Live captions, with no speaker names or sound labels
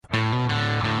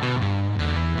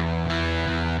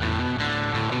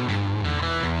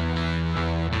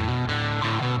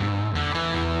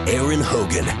Aaron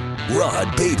Hogan, Rod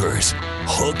Babers.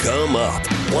 Hook 'em up.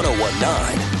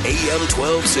 1019 AM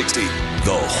 1260.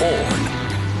 The Horn.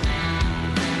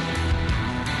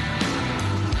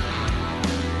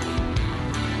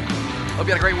 Hope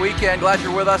you had a great weekend. Glad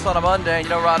you're with us on a Monday. You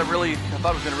know, Rod, I thought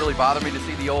it was going to really bother me to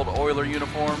see the old Oiler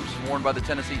uniforms worn by the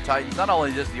Tennessee Titans. Not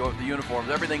only just the uniforms,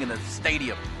 everything in the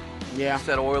stadium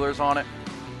said Oilers on it.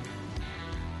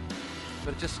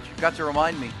 But it just got to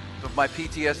remind me of my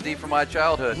PTSD from my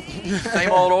childhood. Same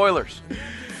old Oilers.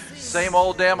 Same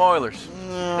old damn Oilers.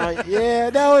 Yeah,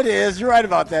 no, it is. You're right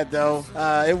about that, though.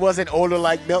 It wasn't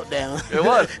Oiler-like meltdown. It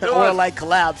was. Oiler-like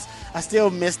collapse. I still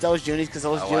miss those unis because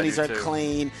those unis are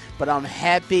clean. But I'm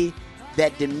happy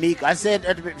that DeMeco. I said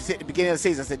at the beginning of the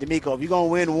season, I said, DeMeco, if you're going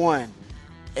to win one,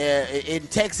 in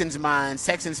Texans' minds,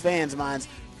 Texans fans' minds,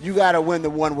 you got to win the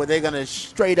one where they're going to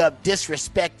straight up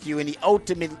disrespect you in the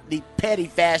ultimately petty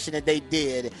fashion that they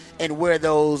did and wear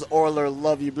those Oiler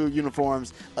Love You Blue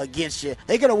uniforms against you.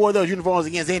 They could have wore those uniforms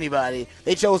against anybody.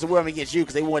 They chose to wear them against you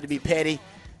because they wanted to be petty.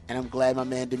 And I'm glad my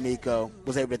man DeMeco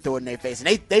was able to throw it in their face.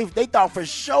 And they thought for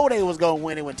sure they was going to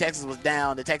win it when Texas was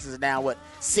down. The Texans are down,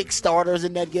 6 starters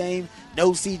in that game?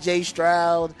 No C.J.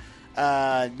 Stroud,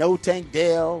 no Tank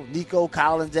Dell, Nico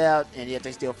Collins out, and yet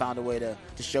they still found a way to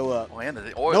show up.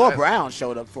 Noah Brown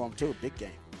showed up for them, too. Big game.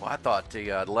 Well, I thought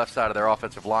the left side of their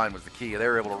offensive line was the key. They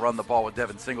were able to run the ball with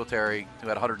Devin Singletary, who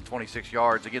had 126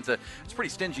 yards against it's a pretty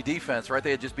stingy defense, right?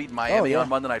 They had just beaten Miami on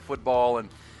Monday Night Football, and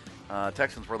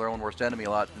Texans were their own worst enemy a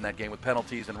lot in that game with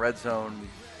penalties and red zone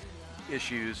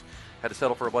issues. Had to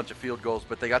settle for a bunch of field goals,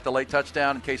 but they got the late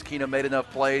touchdown, and Case Keenum made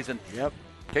enough plays. And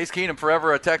Case Keenum,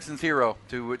 forever a Texans hero,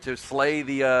 to slay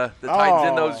the Titans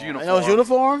in those uniforms. Those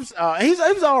uniforms? He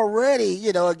was already,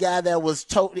 a guy that was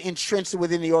totally entrenched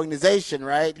within the organization,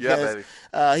 right? Because,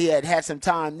 he had some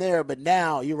time there, but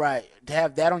now, you're right, to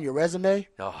have that on your resume.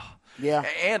 Yeah.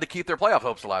 And to keep their playoff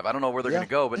hopes alive. I don't know where they're going to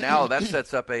go, but now that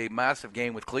sets up a massive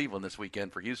game with Cleveland this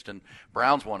weekend for Houston.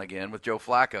 Browns won again with Joe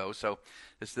Flacco. So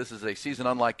this is a season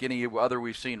unlike any other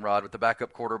we've seen, Rod, with the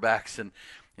backup quarterbacks and,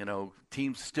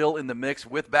 teams still in the mix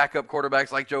with backup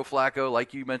quarterbacks like Joe Flacco,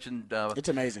 like you mentioned. It's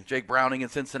amazing. Jake Browning in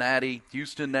Cincinnati.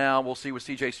 Houston now. We'll see with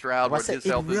C.J. Stroud. It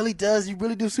really does. You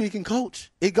really do see who can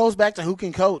coach. It goes back to who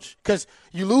can coach because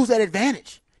you lose that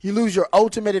advantage. You lose your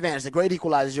ultimate advantage. The great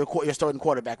equalizer is your starting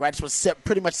quarterback, right? That's what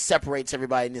pretty much separates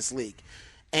everybody in this league.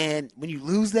 And when you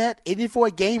lose that, even for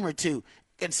a game or two,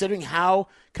 considering how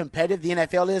competitive the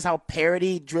NFL is, how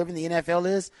parity-driven the NFL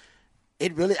is,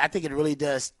 I think it really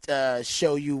does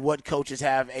show you what coaches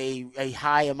have a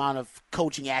high amount of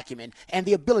coaching acumen and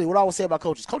the ability. What I always say about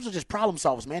coaches are just problem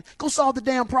solvers, man. Go solve the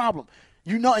damn problem.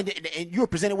 And you're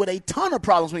presented with a ton of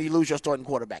problems when you lose your starting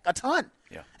quarterback. A ton.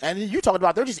 Yeah. And you talking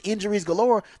about they're just injuries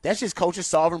galore. That's just coaches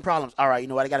solving problems. All right, you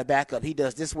know what? I got to back up. He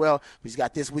does this well. He's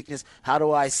got this weakness. How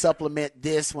do I supplement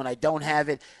this when I don't have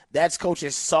it? That's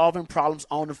coaches solving problems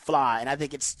on the fly. And I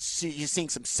think you're seeing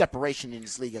some separation in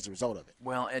this league as a result of it.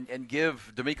 Well, and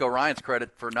give DeMeco Ryans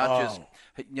credit for not just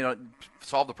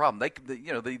solve the problem.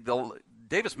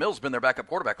 Davis Mills has been their backup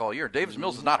quarterback all year. Davis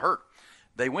Mills is not hurt.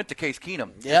 They went to Case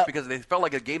Keenum just because they felt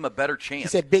like it gave him a better chance. He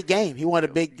said big game. He wanted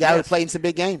a big guy who played in some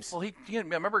big games. Well, I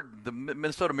remember the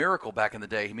Minnesota Miracle back in the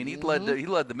day. I mean, he led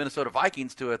the Minnesota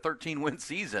Vikings to a 13-win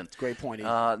season. Great point.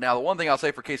 Now, the one thing I'll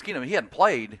say for Case Keenum, he hadn't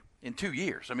played in 2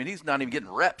 years. I mean, he's not even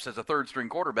getting reps as a third-string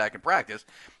quarterback in practice,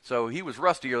 so he was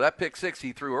rusty. That pick six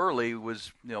he threw early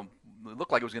was, it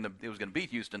looked like it was going to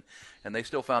beat Houston, and they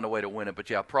still found a way to win it. But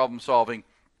problem solving.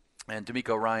 And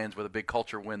DeMeco Ryans with a big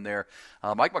culture win there.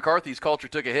 Mike McCarthy's culture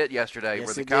took a hit yesterday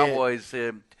where the Cowboys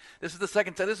this is the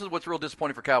second time. This is what's real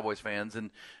disappointing for Cowboys fans. And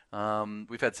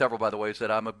we've had several, by the way, who said,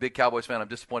 I'm a big Cowboys fan. I'm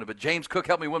disappointed. But James Cook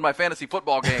helped me win my fantasy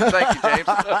football game. Thank you, James.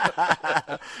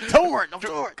 Don't worry.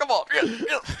 Come on.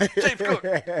 Yeah. James Cook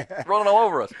running all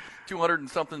over us. 200 and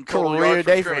something total career yards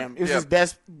day for him. It was his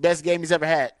best game he's ever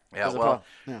had. Well,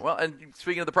 and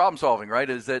speaking of the problem solving, right,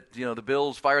 is that, the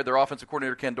Bills fired their offensive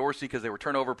coordinator, Ken Dorsey, because they were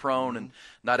turnover prone and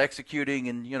not executing.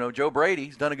 And, Joe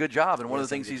Brady's done a good job. And one of the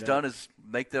things he's done is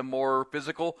make them more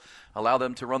physical, allow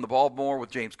them to run the ball more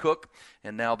with James Cook.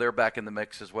 And now they're back in the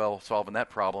mix as well, solving that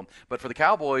problem. But for the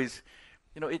Cowboys,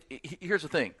 here's the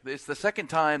thing. It's the second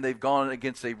time they've gone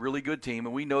against a really good team.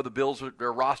 And we know the Bills,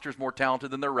 their roster's more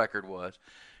talented than their record was.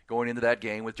 Going into that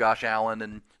game with Josh Allen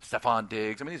and Stephon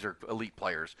Diggs. I mean, these are elite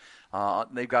players.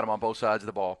 They've got them on both sides of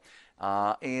the ball.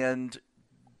 And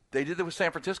they did it with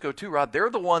San Francisco too, Rod. They're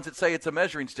the ones that say it's a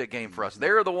measuring stick game for us.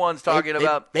 They're the ones talking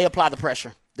about. They apply the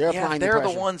pressure. They're applying the pressure.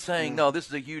 They're the ones saying, no, this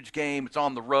is a huge game. It's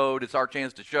on the road. It's our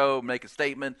chance to make a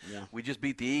statement. We just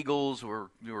beat the Eagles.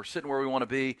 We're sitting where we want to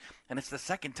be. And it's the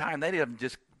second time they didn't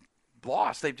just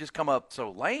lost, they've just come up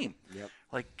so lame. Yep.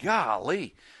 Like,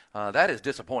 golly. That is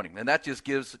disappointing, and that just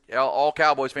gives all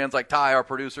Cowboys fans like Ty, our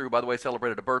producer, who, by the way,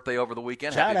 celebrated a birthday over the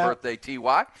weekend. Happy birthday,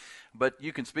 T.Y. But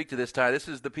you can speak to this, Ty. This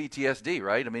is the PTSD,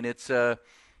 right? I mean, it's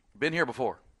been here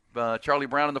before. Charlie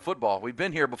Brown and the football. We've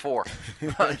been here before.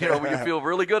 You feel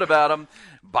really good about them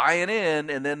buying in,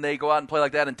 and then they go out and play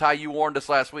like that. And Ty, you warned us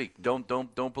last week. Don't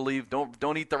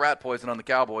eat the rat poison on the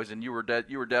Cowboys, and you were dead.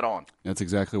 You were dead on. That's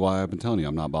exactly why I've been telling you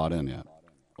I'm not bought in yet.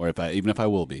 Or even if I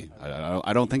will be.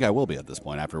 I don't think I will be at this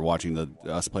point after watching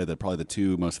us play probably the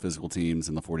two most physical teams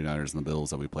in the 49ers and the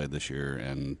Bills that we played this year,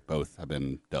 and both have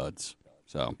been duds.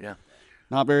 So yeah,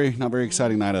 not very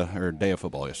exciting day of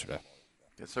football yesterday.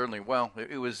 It certainly. Well,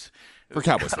 it was for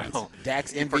Cowboys fans.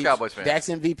 Dak's MVP, for Cowboys fans. Dak's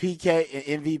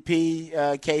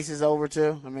MVP case is over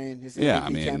too. I mean, his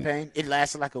MVP campaign. It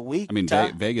lasted like a week. I mean,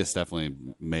 Vegas definitely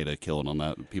made a killing on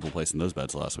that. People placing those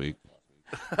bets last week.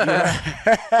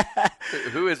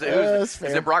 Who is it? Is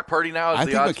it Brock Purdy now? I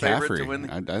the think odds McCaffrey. Favorite to win?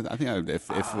 I think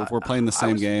if we're playing the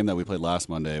same game that we played last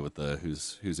Monday with the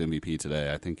who's MVP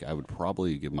today, I think I would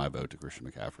probably give my vote to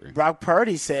Christian McCaffrey. Brock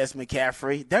Purdy says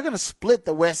McCaffrey. They're going to split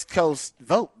the West Coast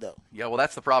vote, though. Yeah, well,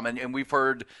 that's the problem, and we've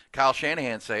heard Kyle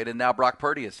Shanahan say it, and now Brock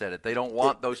Purdy has said it. They don't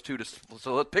want those two to.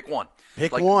 So let's pick one.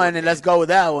 Pick one, and let's go with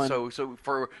that one. So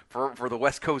for the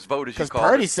West Coast vote, as you call it,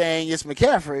 because Purdy's saying it's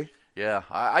McCaffrey. Yeah,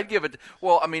 I'd give it.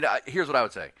 Well, I mean, here's what I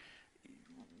would say.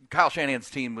 Kyle Shanahan's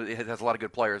team has a lot of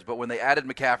good players, but when they added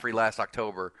McCaffrey last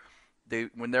October,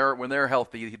 when they're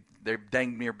healthy, they've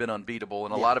dang near been unbeatable,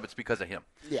 and a lot of it's because of him.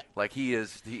 Yeah, like he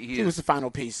was the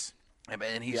final piece,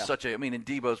 and he's such a. I mean, and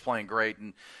Debo's playing great,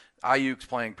 and Ayuk's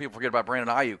playing. People forget about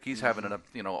Brandon Ayuk. He's having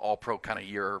an All Pro kind of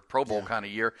year, Pro Bowl kind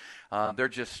of year. They're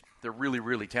really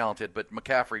really talented, but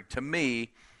McCaffrey to me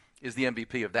is the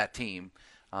MVP of that team.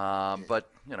 But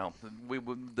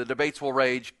the debates will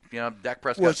rage. Dak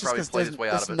Prescott's probably played his way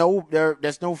out of it.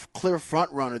 There's no clear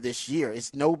front runner this year.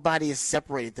 Nobody has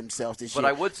separated themselves this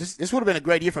year. But this would have been a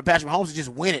great year for Patrick Mahomes to just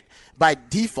win it by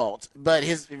default. But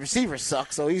his receivers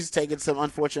suck, so he's taking some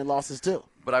unfortunate losses too.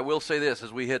 But I will say this: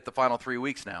 as we hit the final 3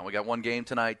 weeks now, we got one game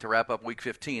tonight to wrap up Week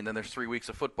 15. Then there's 3 weeks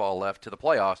of football left to the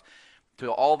playoffs. To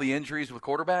all the injuries with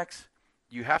quarterbacks,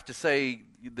 you have to say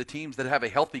the teams that have a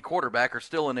healthy quarterback are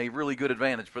still in a really good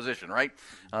advantage position, right?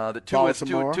 Tua is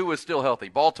still healthy.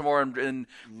 Baltimore, and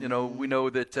we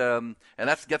know that, and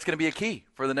that's going to be a key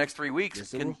for the next 3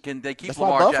 weeks. Yes, can they keep that's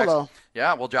Lamar Jackson?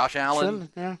 Yeah, well, Josh Allen,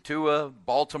 yeah. Tua,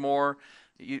 Baltimore,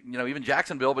 even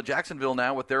Jacksonville. But Jacksonville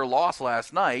now with their loss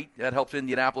last night, that helps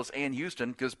Indianapolis and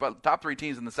Houston because the top three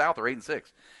teams in the South are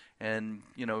 8-6, and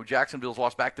Jacksonville's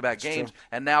lost back-to-back games,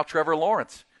 and now Trevor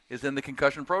Lawrence is in the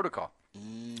concussion protocol.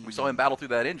 We saw him battle through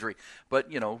that injury. But,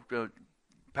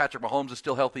 Patrick Mahomes is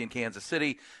still healthy in Kansas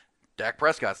City. Dak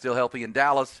Prescott's still healthy in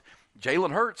Dallas.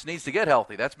 Jalen Hurts needs to get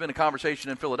healthy. That's been a conversation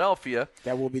in Philadelphia.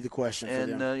 That will be the question for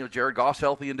them. And, Jared Goff's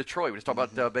healthy in Detroit. We just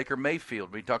talked about Baker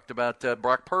Mayfield. We talked about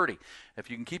Brock Purdy. If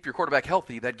you can keep your quarterback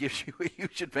healthy, that gives you a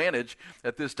huge advantage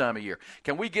at this time of year.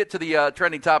 Can we get to the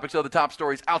trending topics of the top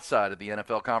stories outside of the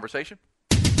NFL conversation?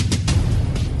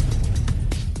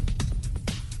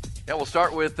 Yeah, we'll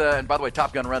start with, and by the way,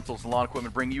 Top Gun Rentals and Lawn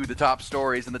Equipment bring you the top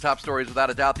stories. And the top stories, without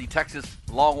a doubt, the Texas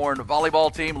Longhorn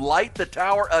volleyball team light the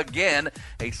tower again.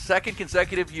 A second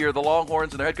consecutive year, the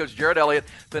Longhorns and their head coach, Jared Elliott,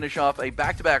 finish off a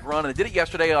back-to-back run. And they did it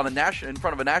yesterday in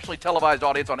front of a nationally televised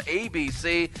audience on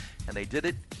ABC. And they did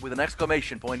it with an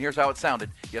exclamation point. Here's how it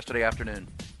sounded yesterday afternoon.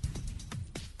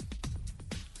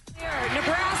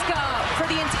 Nebraska, for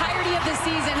the entirety of the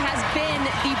season, has been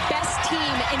the best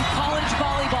team in college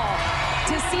volleyball.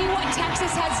 To see what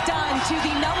Texas has done to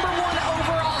the #1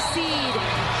 overall seed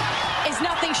is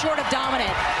nothing short of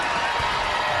dominant.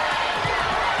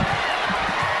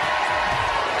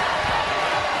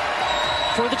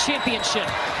 For the championship.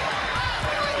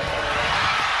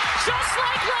 Just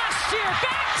like last year,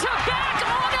 back-to-back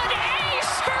on an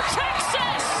ace for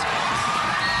Texas.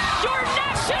 Your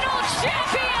national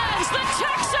champions, the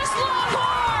Texas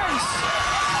Longhorns.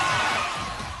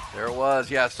 There it was.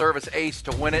 Yeah, service ace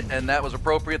to win it, and that was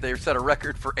appropriate. They set a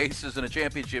record for aces in a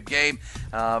championship game.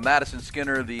 Madison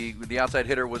Skinner, the outside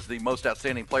hitter, was the most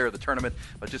outstanding player of the tournament,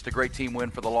 but just a great team win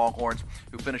for the Longhorns,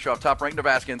 who finish off top-ranked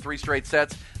Nebraska in 3 straight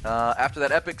sets. After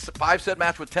that epic 5-set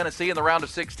match with Tennessee in the round of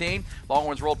 16,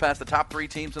 Longhorns rolled past the top 3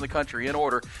 teams in the country in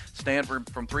order. Stanford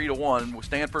from 3-1, with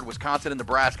Stanford, Wisconsin, and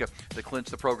Nebraska to clinch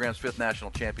the program's 5th national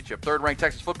championship. Third-ranked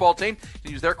Texas football team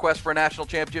continues their quest for a national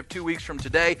championship 2 weeks from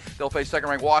today. They'll face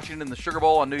second-ranked Washington in the Sugar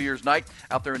Bowl on New Year's night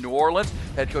out there in New Orleans.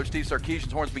 Head coach Steve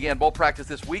Sarkisian's Horns began bowl practice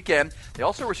this weekend. They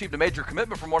also received a major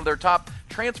commitment from one of their top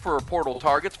transfer portal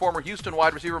targets. Former Houston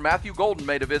wide receiver Matthew Golden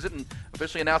made a visit and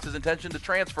officially announced his intention to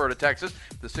transfer to Texas.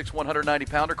 The 6'1",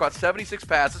 190-pounder caught 76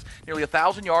 passes, nearly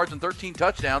 1,000 yards and 13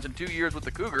 touchdowns in 2 years with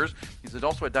the Cougars. He's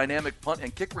also a dynamic punt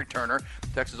and kick returner.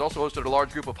 Texas also hosted a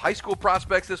large group of high school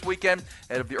prospects this weekend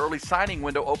ahead of the early signing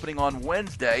window opening on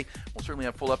Wednesday. We'll certainly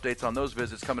have full updates on those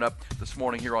visits coming up this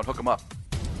morning here on Hook 'em Up.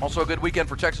 Also a good weekend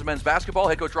for Texas men's basketball.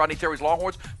 Head coach Rodney Terry's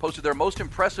Longhorns posted their most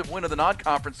impressive win of the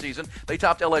non-conference season. They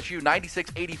topped LSU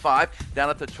 96-85 down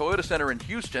at the Toyota Center in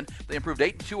Houston. They improved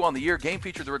 8-2 on the year. Game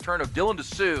featured the return of Dylan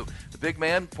DeSue. The big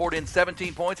man poured in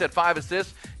 17 points, had 5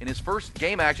 assists in his first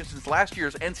game action since last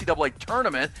year's NCAA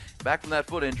tournament. Back from that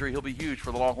foot injury, he'll be huge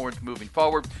for the Longhorns moving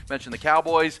forward. Mentioned the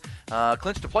Cowboys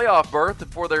clinched a playoff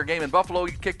berth for their game in Buffalo.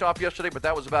 Kicked off yesterday, but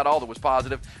that was about all that was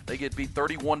positive. They get beat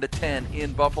 31-10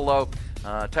 in Buffalo.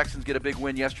 Texans get a big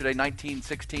win yesterday,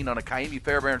 19-16 on a Kaimi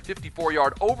Fairbairn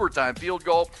 54-yard overtime field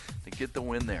goal to get the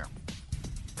win there.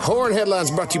 Horn Headlines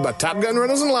brought to you by Top Gun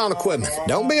Rentals and Lawn Equipment.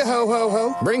 Don't be a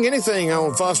ho-ho-ho. Bring anything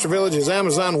on Foster Village's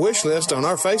Amazon wish list on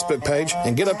our Facebook page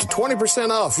and get up to 20%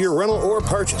 off your rental or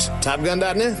purchase.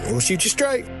 TopGun.net. We'll shoot you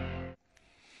straight.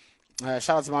 Shout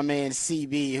out to my man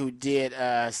CB who did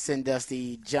send us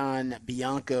the John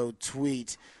Bianco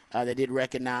tweet that did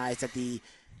recognize that the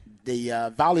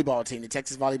volleyball team, the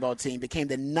Texas volleyball team, became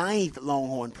the 9th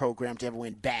Longhorn program to ever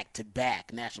win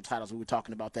back-to-back national titles. We were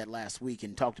talking about that last week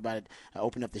and talked about it,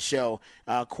 opened up the show.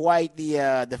 Quite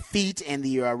the feat and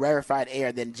the rarefied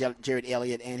air that Jared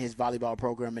Elliott and his volleyball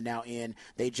program are now in.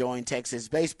 They joined Texas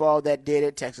baseball that did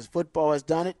it. Texas football has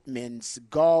done it. Men's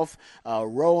golf,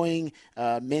 rowing,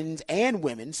 men's and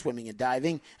women's swimming and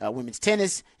diving, women's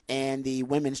tennis, and the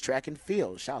women's track and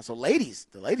field. Shout out. So ladies,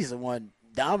 the ladies have won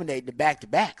dominate the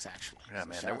back-to-backs, actually. Yeah,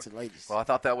 man. Shout out to the ladies. Well, I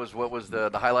thought that was what was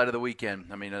the highlight of the weekend.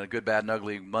 I mean, a good, bad, and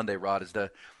ugly Monday, Rod, is the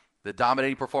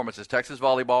dominating performances. Texas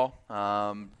volleyball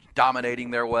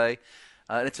dominating their way.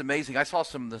 And it's amazing. I saw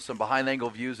some behind-angle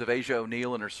views of Asia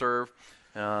O'Neal and her serve.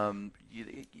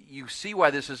 You see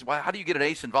why this is – how do you get an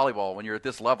ace in volleyball when you're at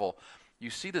this level? You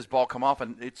see this ball come off,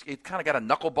 and it kind of got a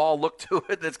knuckleball look to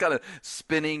it. It's kind of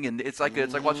spinning, and it's like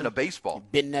watching a baseball.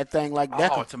 Bending that thing like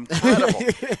Beckham. Oh, it's incredible.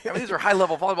 I mean, these are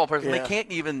high-level volleyball players, and they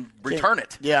can't even return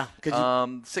it. Yeah.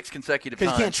 6 consecutive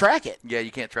times. Because you can't track it. Yeah, you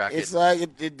can't track it. It's like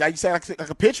you say, like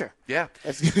a pitcher. Yeah.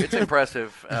 It's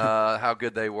impressive how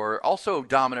good they were. Also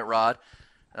dominant, Rod.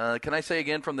 Can I say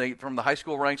again from the high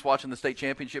school ranks watching the state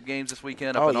championship games this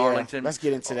weekend up in Arlington? Let's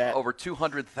get into that. Over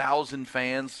 200,000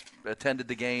 fans attended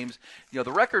the games. You know,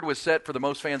 the record was set for the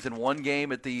most fans in one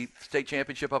game at the state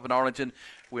championship up in Arlington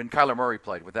when Kyler Murray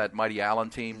played with that mighty Allen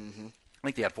team. Mm-hmm. I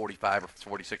think they had 45 or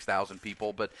 46,000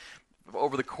 people. But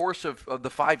over the course of the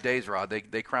 5 days, Rod,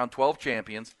 they crowned 12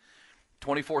 champions.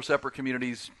 24 separate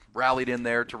communities rallied in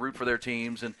there to root for their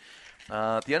teams. And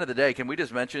at the end of the day, can we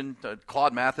just mention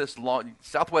Claude Mathis?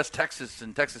 Southwest Texas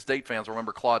and Texas State fans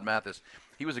remember Claude Mathis.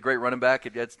 He was a great running back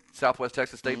at Southwest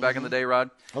Texas State back in the day, Rod.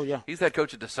 Oh, yeah. He's the head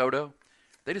coach at DeSoto.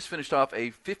 They just finished off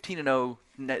a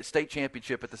 15-0 state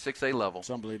championship at the 6A level. It's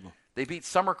unbelievable. They beat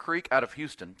Summer Creek out of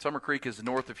Houston. Summer Creek is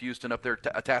north of Houston, up there,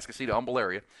 Atascocita, Humble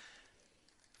area.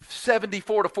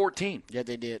 74-14. Yeah,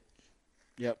 they did.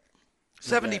 Yep.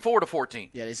 74-14.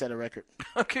 Yeah, they set a record.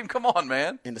 Okay, come on,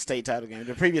 man. In the state title game.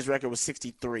 The previous record was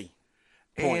 63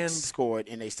 points scored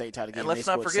in a state title game. And let's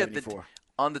not forget that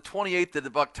on the 28th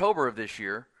of October of this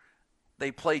year, they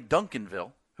played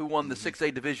Duncanville, who won the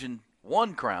 6A Division I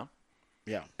crown.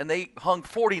 Yeah. And they hung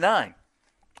 49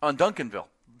 on Duncanville.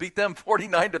 Beat them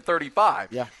 49-35.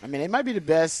 Yeah. I mean, they might be the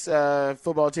best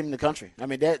football team in the country. I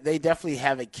mean, they definitely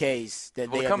have a case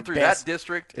that they are come through that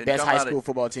district, the best high school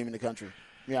football team in the country.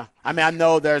 Yeah. I mean, I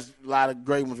know there's a lot of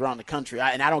great ones around the country,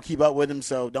 and I don't keep up with them,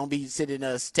 so don't be sending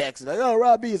us texts like, oh,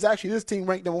 Rob B, is actually this team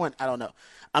ranked number 1. I don't know.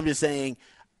 I'm just saying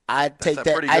I'd take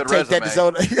that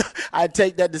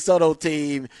DeSoto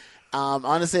team.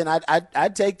 Honestly, and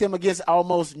I'd take them against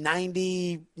almost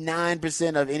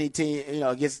 99% of any team,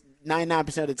 against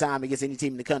 99% of the time against any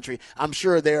team in the country. I'm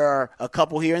sure there are a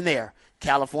couple here and there.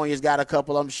 California's got a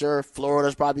couple, I'm sure.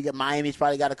 Florida's probably got, Miami's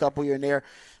probably got a couple here and there.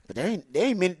 But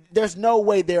there's no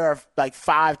way there are like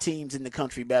 5 teams in the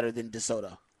country better than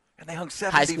DeSoto. And they hung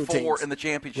 74 in the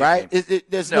championship right? game.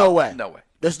 There's no way. No way.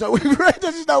 There's no way. Right?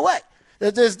 There's no way.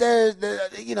 I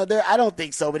don't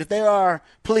think so. But if they are,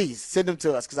 please send them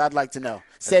to us because I'd like to know.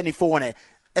 74 in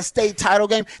a state title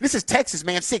game. This is Texas,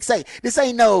 man. 6A. This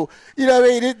ain't no. You know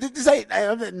what I mean? This ain't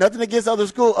nothing against other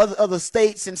other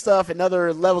states and stuff and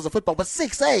other levels of football. But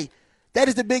 6A. That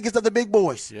is the biggest of the big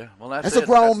boys. Yeah, well, that's a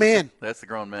grown man. That's the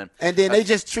grown man. And then they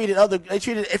just treated by the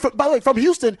way, from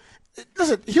Houston.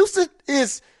 Listen, Houston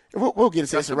is. We'll get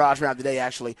into this in Raj round today.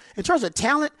 Actually, in terms of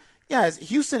talent, Yes,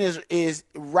 Houston is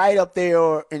right up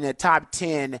there in the top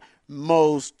 10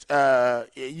 most.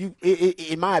 In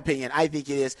my opinion, I think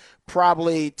it is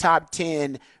probably top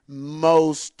 10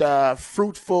 most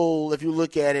fruitful, if you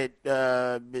look at it,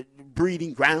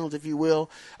 breeding grounds, if you will,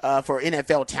 for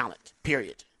NFL talent.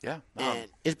 Period. Yeah, and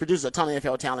it's produced a ton of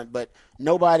NFL talent, but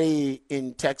nobody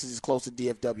in Texas is close to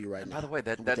DFW right now. By the way,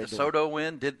 that DeSoto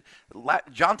win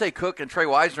Jonte Cook and Trey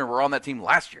Wisner were on that team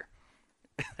last year.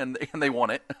 And they won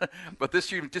it, but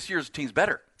this year's team's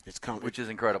better. It's coming, which is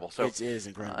incredible. So it is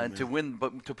incredible, and to win,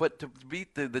 but to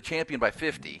beat the champion by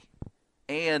 50,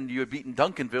 and you had beaten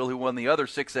Duncanville, who won the other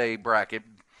 6A bracket,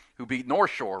 who beat North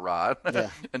Shore, Rod,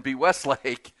 and beat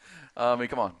Westlake. I mean,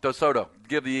 come on, DeSoto,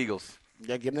 give the Eagles.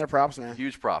 Yeah, give them their props, man.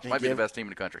 Huge props. Might be the best team in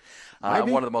the country.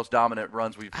 One of the most dominant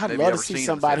runs we've I'd maybe love ever to see seen.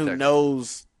 Somebody who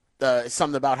knows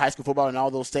something about high school football in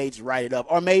all those states, write it up.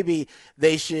 Or maybe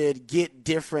they should get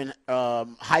different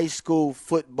high school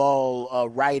football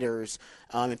writers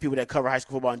and people that cover high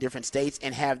school football in different states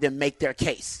and have them make their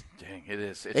case. Dang, it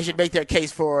is. They should make their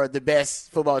case for the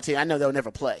best football team. I know they'll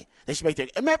never play. They should make their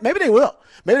 – maybe they will.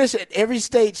 Maybe every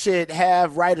state should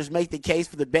have writers make the case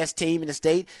for the best team in the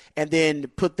state and then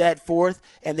put that forth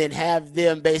and then have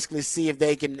them basically see if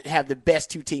they can have the best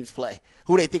two teams play.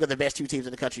 Who they think are the best two teams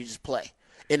in the country just play.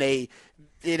 In a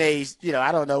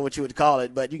I don't know what you would call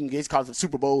it, but you can just call it the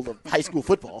Super Bowl of high school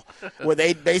football, where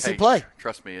they basically play.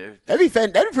 Trust me, that'd be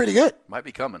pretty good. Might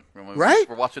be coming, right?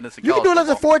 We're watching this. You can do it as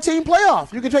a 4-team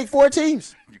playoff. You can take 4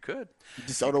 teams. You could.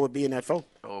 DeSoto would be in that fold.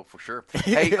 Oh, for sure.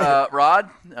 Hey,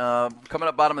 Rod, coming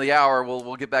up bottom of the hour,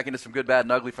 we'll get back into some good, bad,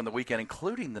 and ugly from the weekend,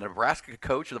 including the Nebraska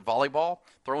coach of the volleyball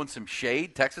throwing some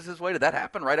shade Texas's way. Did that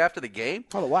happen right after the game?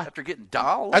 Hold on, why? After getting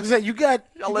dolled? Like I said, you got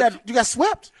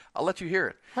swept. I'll let you hear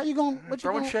it. How you going?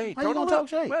 Throwing shade. How you going to talk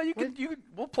shade? Well,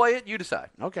 we'll play it. You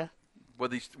decide. Okay.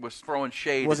 Whether he was throwing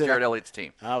shade at Jared Elliott's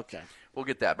team. Okay. We'll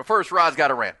get that. But first, Rod's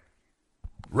got a rant.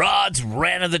 Rod's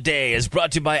Rant of the Day is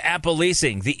brought to you by Apple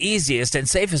Leasing, the easiest and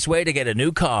safest way to get a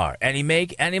new car. Any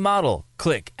make, any model.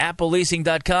 Click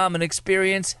appleleasing.com and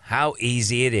experience how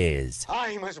easy it is.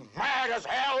 I'm as mad as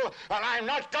hell, and I'm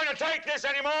not going to take this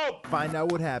anymore. Find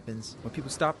out what happens when people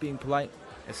stop being polite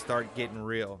and start getting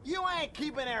real. You ain't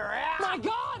keeping it real. My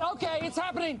God! Okay, it's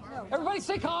happening. Everybody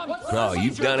stay calm. Oh,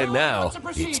 you've done it now.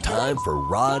 It's time for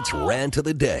Rod's Rant of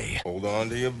the Day. Hold on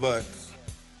to your butts.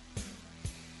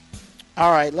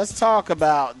 All right, let's talk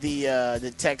about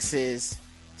the Texas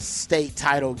state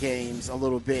title games a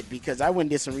little bit because I went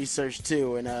and did some research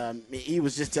too, and he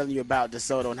was just telling you about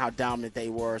DeSoto and how dominant they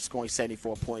were, scoring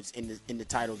 74 points in the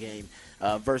title game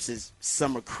versus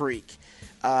Summer Creek.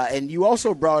 And you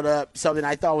also brought up something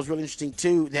I thought was really interesting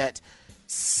too, that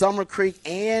Summer Creek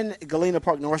and Galena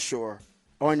Park North Shore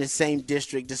are in the same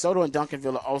district. DeSoto and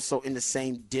Duncanville are also in the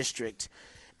same district.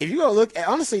 If you go look,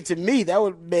 honestly, to me, that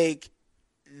would make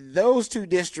those two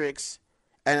districts,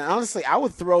 and honestly, I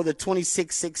would throw the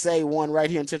 26-6A one right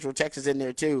here in Central Texas in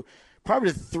there too.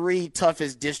 Probably the 3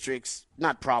 toughest districts,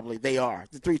 not probably, they are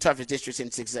the 3 toughest districts in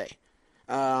 6A.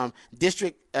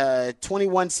 District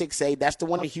 21-6A, that's the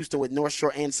one in Houston with North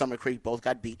Shore and Summer Creek both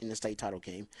got beat in the state title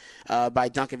game by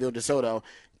Duncanville DeSoto.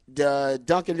 The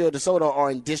Duncanville DeSoto are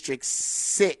in District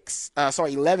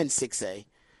 11-6A.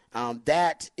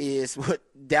 That is what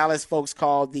Dallas folks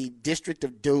call the District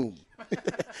of Doom.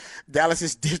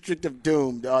 Dallas's District of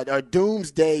Doom, or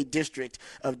Doomsday District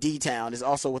of D-Town is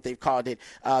also what they've called it.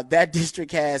 That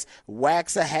district has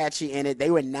Waxahachie in it. They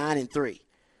were 9-3.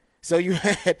 So you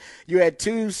had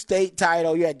 2 state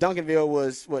title. You had Duncanville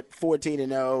was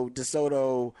 14-0.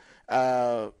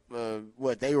 DeSoto,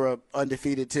 they were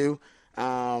undefeated too.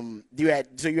 You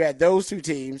had those 2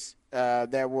 teams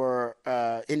that were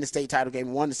in the state title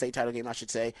game, won the state title game, I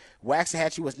should say.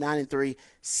 Waxahachie was 9-3.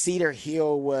 Cedar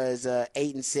Hill was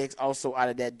 8-6, also out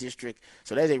of that district.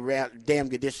 So that's a damn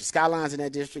good district. Skyline's in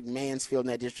that district, Mansfield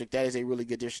in that district. That is a really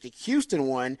good district. The Houston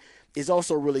one is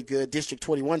also really good. District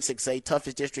 21-6A,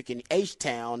 toughest district in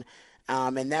H-Town.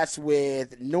 And that's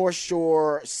with North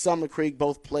Shore, Summer Creek,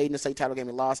 both played in the state title game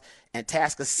and lost. And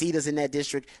Tascasitas in that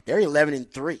district, they're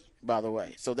 11-3, by the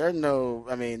way. So they're no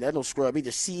scrub.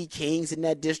 Either Sea Kings in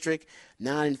that district,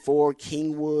 9-4,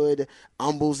 Kingwood,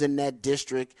 Humbles in that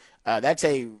district.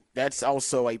 That's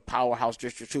also a powerhouse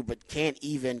district too, but can't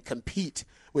even compete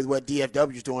with what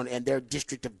DFW is doing and their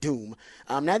District of Doom.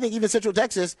 And I think even Central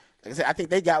Texas, Like I said, I think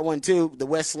they got one too. The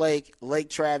Westlake, Lake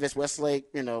Travis,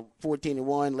 Westlake,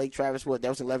 14-1. Lake Travis, that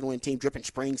was an 11-win team. Dripping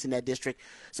Springs in that district.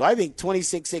 So I think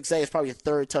 26-6A is probably the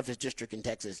third toughest district in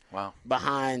Texas. Wow.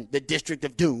 Behind the District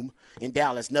of Doom in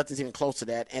Dallas. Nothing's even close to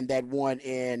that. And that one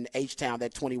in H-Town,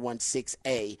 that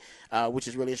 21-6A, which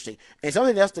is really interesting. And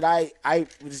something else that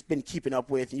I've just been keeping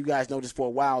up with, and you guys know this for a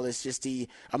while, is just the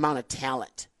amount of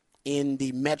talent in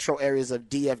the metro areas of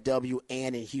DFW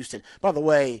and in Houston. By the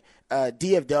way,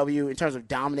 DFW, in terms of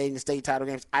dominating the state title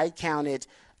games, I counted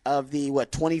of the,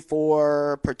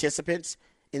 24 participants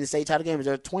in the state title game. Was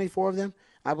there 24 of them?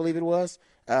 I believe it was.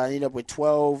 Ended up with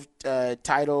 12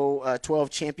 12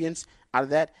 champions out of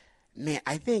that. Man,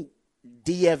 I think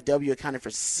DFW accounted for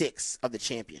 6 of the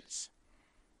champions.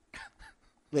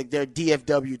 Like, they're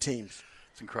DFW teams.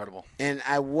 It's incredible. And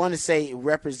I want to say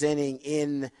representing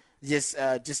in just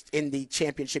in the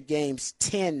championship games,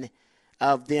 10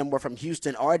 of them were from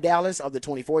Houston or Dallas of the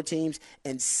 24 teams,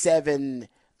 and 7,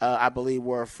 I believe,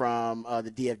 were from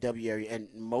the DFW area, and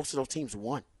most of those teams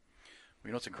won.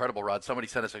 It's incredible, Rod. Somebody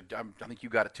sent us, I think you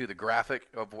got it too, the graphic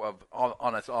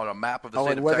on a map of the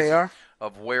state of where Texas, they are?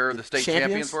 of where the state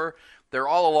champions were. They're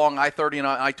all along I-30 and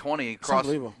I-20 across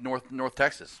North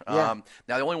Texas. Yeah.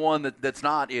 Now, the only one that's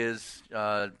not is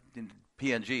in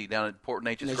PNG down at Port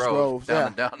Neches Grove,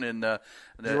 down in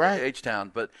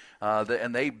H-Town. But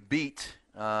and they beat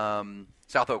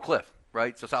South Oak Cliff.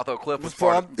 Right, so South Oak Cliff was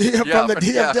from the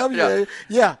DFW area.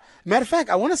 Yeah. Matter of fact,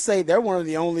 I want to say they're one of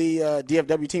the only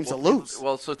DFW teams to lose.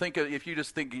 Well, so if you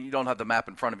just think you don't have the map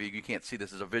in front of you, you can't see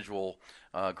this as a visual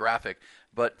graphic.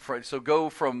 But so go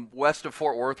from west of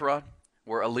Fort Worth, Rod,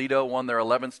 where Aledo won their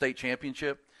 11th state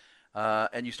championship,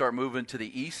 and you start moving to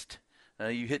the east.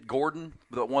 You hit Gordon,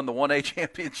 that won the 1A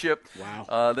championship.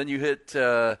 Wow. Then you hit.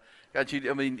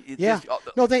 Albany,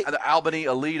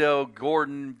 Aledo,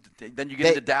 Gordon. Then you get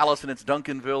into Dallas, and it's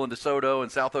Duncanville and DeSoto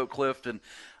and South Oak Cliff, and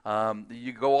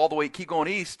you go all the way, keep going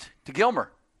east to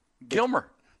Gilmer.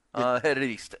 Headed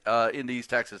east into East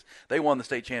Texas. They won the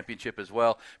state championship as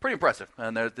well. Pretty impressive,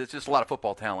 and there's just a lot of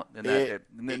football talent in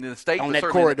the state on that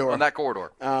corridor. On that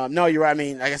corridor. No, you're right. I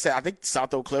mean, like I said, I think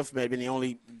South Oak Cliff may have been the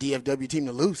only DFW team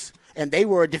to lose. And they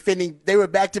were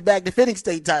back-to-back defending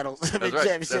state titles. That's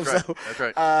right. So,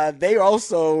 That's right. They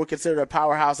also considered a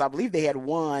powerhouse. I believe they had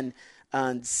won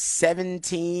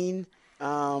 17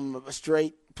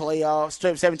 straight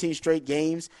 17 straight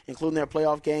games, including their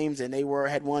playoff games, and they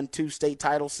had won 2 state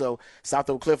titles. So South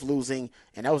Oak Cliff losing,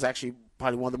 and that was actually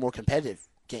probably one of the more competitive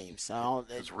games. It was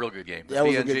a real good game. That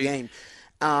was a good game.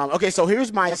 Okay, so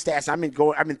here's my stats. I've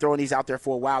been throwing these out there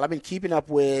for a while. I've been keeping up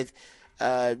with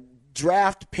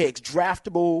draft picks,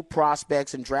 draftable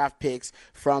prospects and draft picks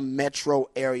from metro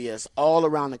areas all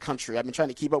around the country. I've been trying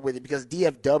to keep up with it because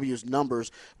DFW's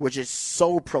numbers were just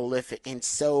so prolific and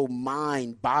so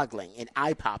mind-boggling and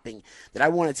eye-popping that I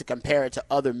wanted to compare it to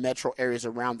other metro areas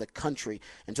around the country.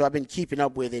 And so I've been keeping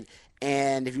up with it.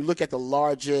 And if you look at the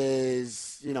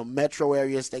largest, metro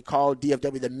areas, they call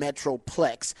DFW the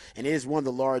Metroplex, and it is one of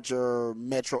the larger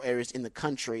metro areas in the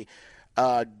country.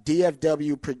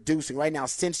 DFW producing right now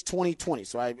since 2020.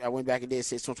 So I went back and did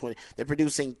since 2020. They're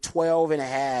producing 12 and a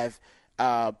half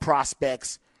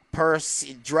prospects per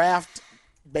draft,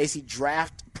 basically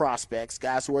draft prospects,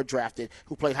 guys who are drafted,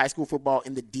 who played high school football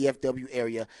in the DFW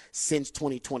area since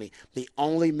 2020. The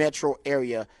only metro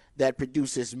area that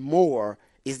produces more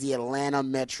is the Atlanta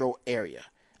metro area.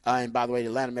 And by the way, the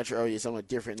Atlanta metro area is on a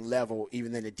different level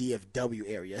even than the DFW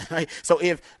area. Right? So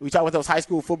if we talk about those high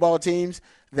school football teams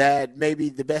that may be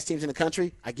the best teams in the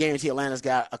country, I guarantee Atlanta's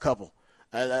got a couple,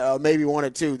 maybe 1 or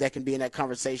 2 that can be in that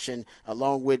conversation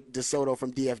along with DeSoto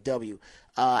from DFW.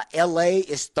 L.A.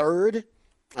 is third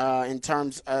in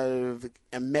terms of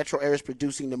metro areas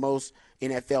producing the most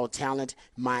NFL talent.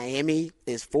 Miami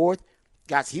is fourth.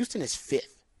 Guys, Houston is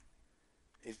fifth.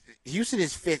 Houston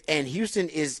is fifth, and Houston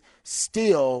is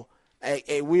still,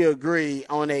 we agree,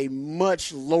 on a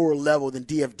much lower level than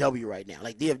DFW right now.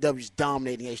 Like, DFW is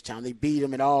dominating H-Town. They beat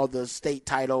them in all the state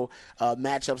title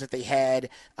matchups that they had,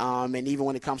 and even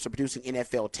when it comes to producing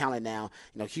NFL talent now,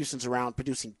 Houston's around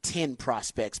producing 10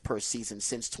 prospects per season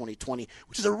since 2020,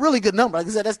 which is a really good number. Like I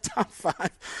said, that's top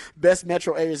 5 best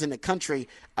metro areas in the country,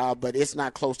 but it's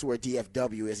not close to where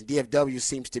DFW is. And DFW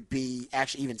seems to be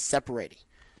actually even separating.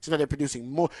 So now they're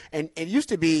producing more. And it used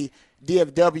to be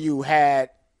DFW had,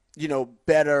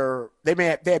 better – they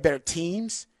had better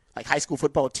teams, like high school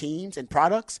football teams and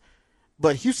products,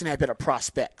 but Houston had better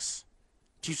prospects.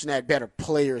 Houston had better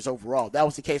players overall. That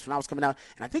was the case when I was coming out.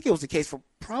 And I think it was the case for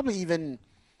probably even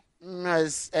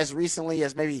as recently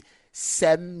as maybe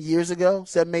 7, 8 years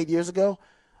ago.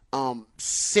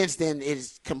 Since then, it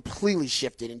has completely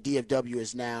shifted, and DFW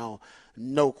is now,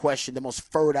 no question, the most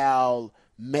fertile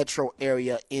metro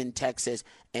area in Texas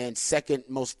and second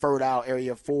most fertile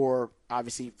area for,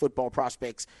 obviously, football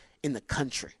prospects in the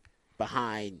country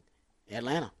behind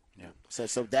Atlanta. Yeah. So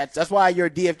that's why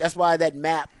that's why that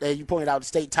map that you pointed out,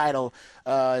 state title,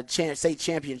 state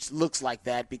champions looks like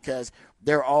that, because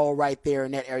they're all right there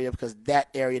in that area, because that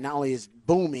area not only is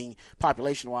booming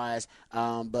population-wise,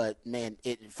 but, man,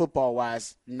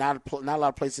 football-wise, not a lot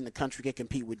of places in the country can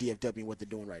compete with DFW and what they're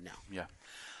doing right now. Yeah.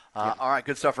 All right,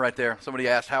 good stuff right there. Somebody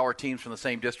asked, how are teams from the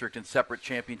same district in separate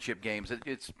championship games?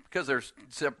 It's because there's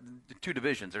two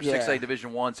divisions. There's 6A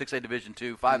Division 1, 6A Division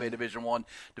 2, 5A Division 1,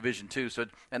 Division 2. So,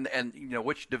 and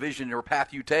which division or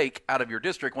path you take out of your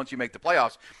district once you make the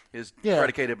playoffs is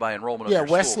predicated by enrollment of your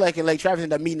school. Westlake and Lake Travis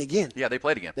end up meeting again. Yeah, they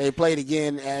played again. They played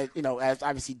again, as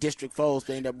obviously district foes,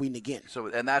 they end up meeting again. So,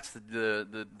 and that's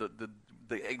the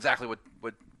exactly what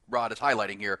Rod is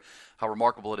highlighting here, how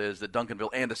remarkable it is that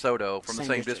Duncanville and DeSoto from the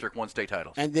same district won state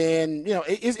titles. And then,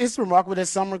 it's remarkable that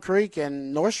Summer Creek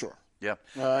and North Shore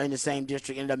in the same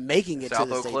district ended up making it South to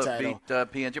the Oak state Cliff title.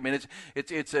 beat PNG. I mean,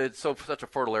 it's such a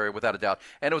fertile area without a doubt.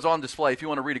 And it was on display. If you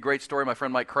want to read a great story, my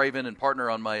friend Mike Craven and partner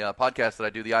on my podcast that I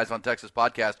do, the Eyes on Texas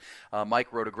podcast,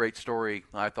 Mike wrote a great story.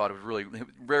 I thought it was really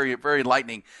very, very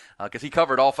enlightening because he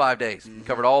covered all 5 days. He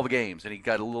covered all the games, and he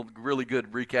got a really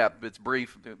good recap. It's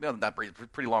brief, not brief,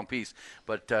 pretty long piece,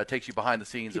 but takes you behind the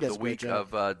scenes of the week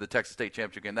of the Texas State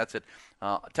Championship game. That's it.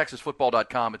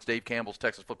 TexasFootball.com. It's Dave Campbell's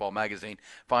Texas Football Magazine.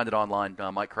 Find it online.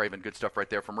 Mike Craven, good stuff right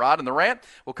there from Rod and the Rant.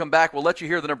 We'll come back. We'll let you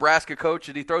hear the Nebraska coach.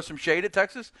 Did he throw some shade at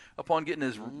Texas upon getting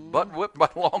his butt whipped by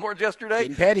the Longhorns yesterday?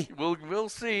 Getting petty. We'll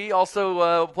see. Also,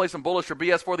 we'll play some bullish or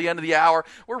BS for the end of the hour.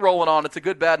 We're rolling on. It's a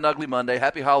good, bad, and ugly Monday.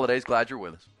 Happy holidays. Glad you're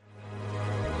with us.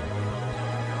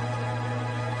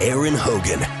 Aaron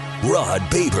Hogan, Rod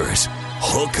Babers,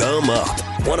 Hook 'em Up,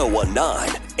 101.9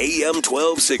 AM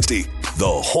 1260, The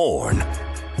Horn.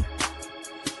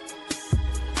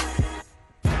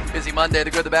 Busy Monday, the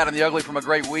good, the bad, and the ugly from a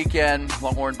great weekend.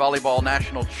 Longhorn volleyball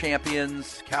national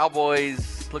champions.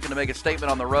 Cowboys looking to make a statement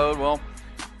on the road. Well,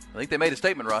 I think they made a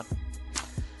statement, Rod.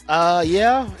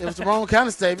 It was the wrong kind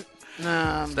of statement.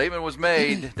 Statement was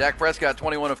made. Dak Prescott,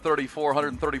 21 of 34,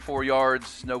 134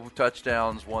 yards, no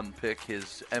touchdowns, 1 pick.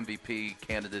 His MVP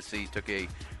candidacy took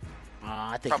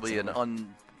I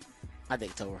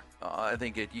think it's over. I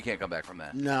think you can't come back from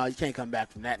that. No, you can't come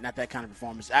back from that. Not that kind of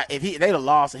performance. If they'd have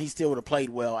lost and he still would have played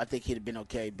well, I think he'd have been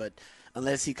okay. But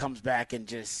unless he comes back and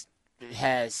just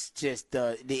has just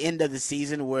the end of the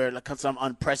season where some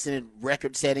unprecedented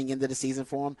record-setting end of the season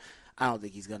for him, I don't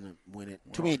think he's going to win it.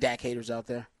 Too many Dak haters out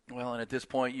there. Well, and at this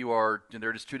point,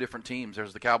 they're just two different teams.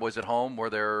 There's the Cowboys at home where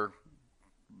they're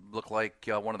look like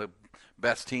one of the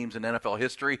best teams in NFL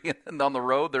history, and on the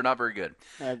road, they're not very good.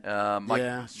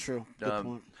 That's true. Good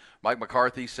point. Mike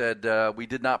McCarthy said, we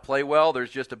did not play well. There's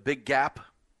just a big gap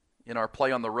in our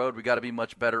play on the road. We got to be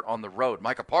much better on the road.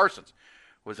 Micah Parsons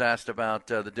was asked about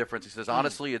the difference. He says,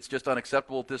 honestly, it's just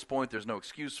unacceptable at this point. There's no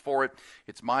excuse for it.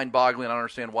 It's mind-boggling. I don't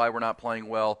understand why we're not playing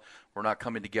well. We're not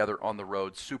coming together on the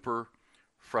road. Super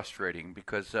frustrating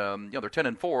because they're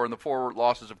 10-4, and the 4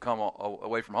 losses have come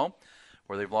away from home,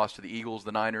 where they've lost to the Eagles,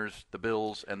 the Niners, the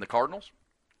Bills, and the Cardinals.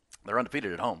 They're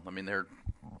undefeated at home. I mean,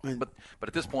 but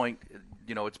at this point,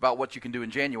 it's about what you can do in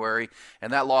January,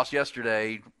 and that loss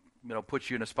yesterday, puts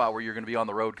you in a spot where you're going to be on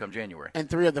the road come January. And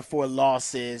 3 of the 4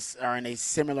 losses are in a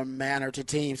similar manner to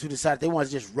teams who decided they want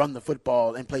to just run the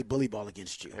football and play bully ball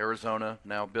against you. Arizona,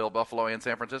 now Buffalo, and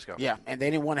San Francisco. Yeah, and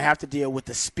they didn't want to have to deal with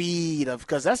the speed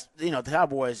because that's, the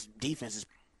Cowboys' defense is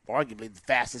arguably the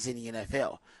fastest in the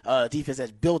NFL. Defense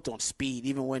that's built on speed.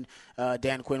 Even when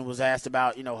Dan Quinn was asked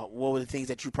about, what were the things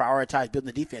that you prioritize building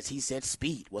the defense, he said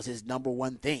speed was his number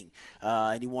one thing.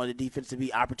 And he wanted the defense to be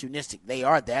opportunistic. They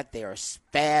are that. They are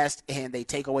fast, and they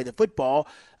take away the football.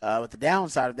 But the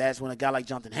downside of that is when a guy like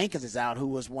Jonathan Hankins is out, who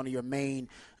was one of your main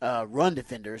run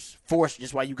defenders,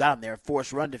 just why you got him there,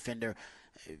 forced run defender,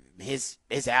 his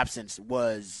absence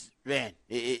was – man,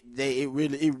 it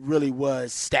really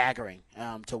was staggering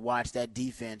to watch that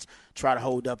defense try to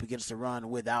hold up against the run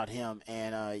without him.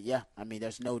 And,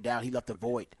 there's no doubt he left a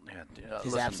void,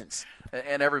 his absence.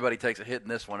 And everybody takes a hit in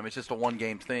this one. I mean, it's just a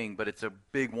one-game thing, but it's a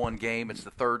big one game. It's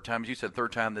the third time, as you said,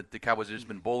 that the Cowboys have just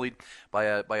been bullied by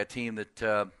a team that,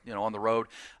 on the road.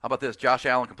 How about this? Josh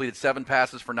Allen completed 7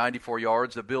 passes for 94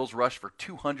 yards. The Bills rushed for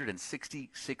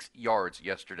 266 yards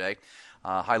yesterday.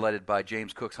 Highlighted by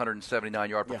James Cook's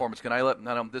 179-yard performance.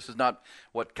 performance. This is not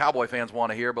what Cowboy fans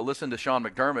want to hear, but listen to Sean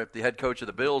McDermott, the head coach of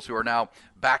the Bills, who are now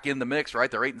back in the mix, right?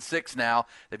 They're 8-6 now.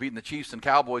 They've beaten the Chiefs and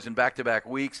Cowboys in back-to-back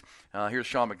weeks. Here's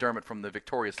Sean McDermott from the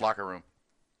victorious locker room.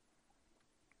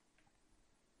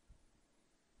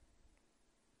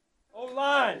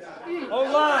 O-line.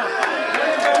 O-line.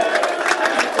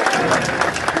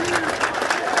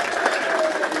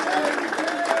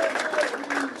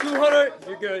 200.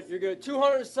 You're good.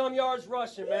 200 and some yards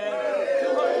rushing, man.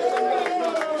 200 and some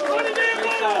yards rushing.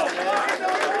 Great job, man.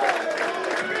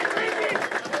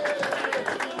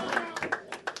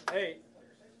 Hey,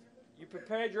 you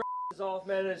prepared your ass off,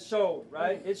 man, and it showed,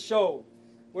 right? It showed.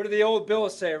 What do the old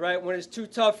Bills say, right? When it's too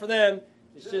tough for them,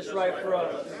 it's just right for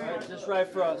us. Right? Just right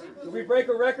for us. Did we break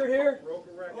a record here?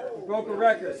 We broke a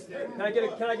record. Can I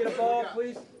get a ball,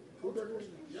 please?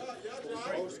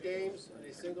 Most games in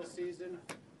a single season.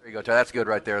 There you go, Ty. That's good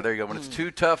right there. There you go. When it's too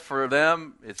tough for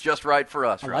them, it's just right for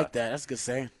us. I like that. That's a good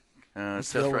saying.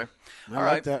 It's just right. I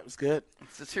like that. It's good.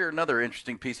 Let's hear another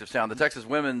interesting piece of sound. The Texas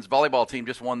women's volleyball team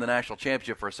just won the national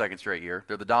championship for a second straight year.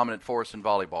 They're the dominant force in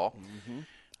volleyball.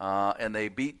 And they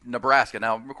beat Nebraska.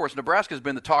 Now, of course, Nebraska has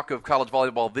been the talk of college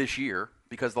volleyball this year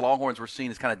because the Longhorns were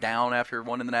seen as kind of down after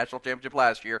winning the national championship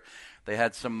last year. They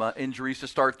had some injuries to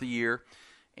start the year.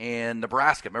 And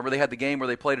Nebraska, remember they had the game where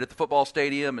they played it at the football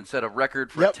stadium and set a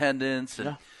record for attendance.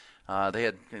 And they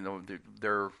had,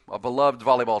 they're a beloved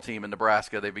volleyball team in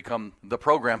Nebraska. They've become the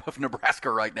program of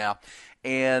Nebraska right now.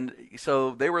 And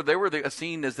so they were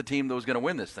seen as the team that was going to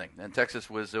win this thing. And Texas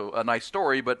was a nice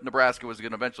story, but Nebraska was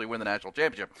going to eventually win the national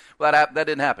championship. Well, that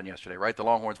didn't happen yesterday, right? The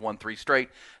Longhorns won 3 straight,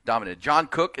 dominated. John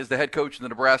Cook is the head coach of the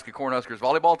Nebraska Cornhuskers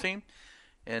volleyball team.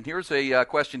 And here's a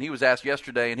question he was asked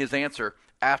yesterday, and his answer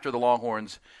after the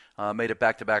Longhorns made it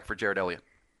back-to-back for Jared Elliott.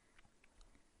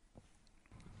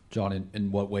 John,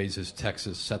 in what ways has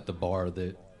Texas set the bar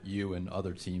that you and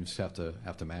other teams have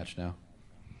to match now?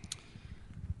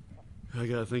 I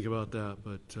got to think about that,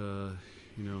 but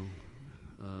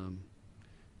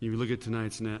you look at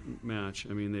tonight's match.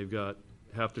 I mean, they've got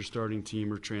half their starting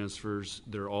team are transfers.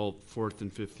 They're all 4th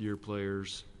and 5th year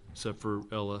players, except for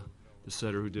Ella, the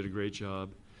setter, who did a great job.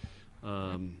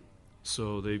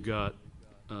 So they've got,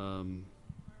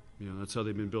 that's how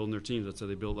they've been building their teams. That's how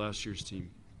they built last year's team.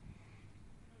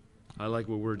 I like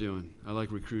what we're doing. I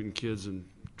like recruiting kids and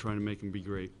trying to make them be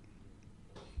great.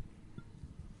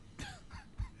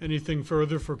 Anything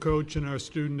further for Coach and our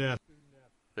student athlete?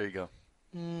 There you go.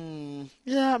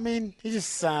 Yeah, I mean, he just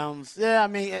sounds. Yeah, I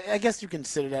mean, I guess you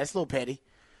consider that. It's a little petty,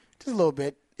 just a little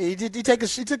bit. He took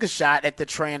a shot at the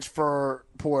transfer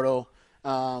portal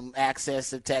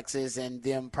access of Texas and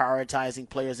them prioritizing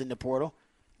players in the portal,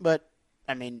 but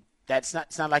I mean, it's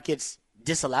not like it's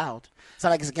disallowed. It's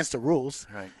not like it's against the rules.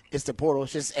 Right. It's the portal.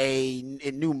 It's just a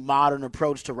new modern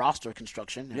approach to roster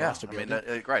construction. And roster building.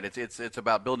 Right. It's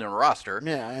about building a roster.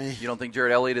 Yeah. I mean, you don't think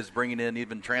Jared Elliott is bringing in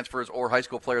even transfers or high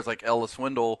school players like Ella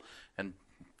Swindle and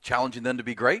challenging them to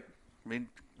be great? I mean,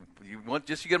 you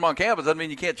get them on campus doesn't mean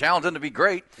you can't challenge them to be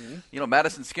great. Mm-hmm.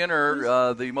 Madison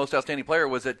Skinner, the most outstanding player,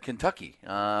 was at Kentucky,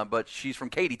 but she's from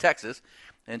Katy, Texas.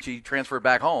 And she transferred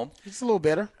back home. He's a little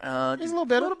bitter. He's a little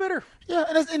bitter. Yeah,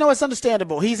 and it's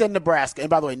understandable. He's in Nebraska.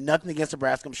 And by the way, nothing against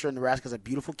Nebraska. I'm sure Nebraska's a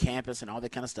beautiful campus and all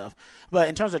that kind of stuff. But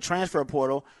in terms of transfer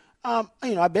portal,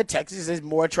 I bet Texas is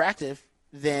more attractive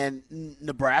than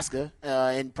Nebraska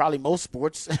in probably most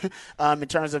sports in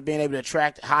terms of being able to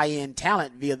attract high-end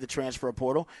talent via the transfer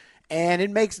portal. And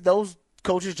it makes those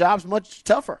coaches' jobs much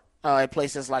tougher at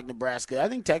places like Nebraska. I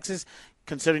think Texas,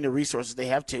 considering the resources they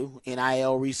have too,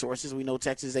 NIL resources. We know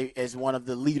Texas is one of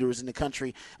the leaders in the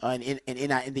country in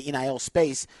the NIL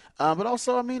space. But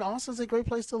also, I mean, Austin's a great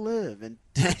place to live, and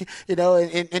Texas.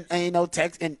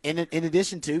 In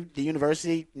addition to the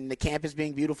university and the campus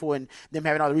being beautiful, and them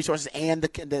having all the resources and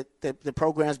the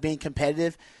programs being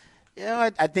competitive.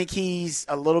 I think he's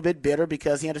a little bit bitter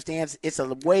because he understands it's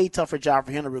a way tougher job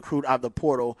for him to recruit out of the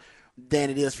portal than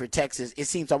it is for Texas. It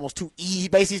seems almost too easy.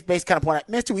 Basically kind of point out,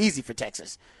 it's too easy for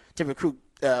Texas to recruit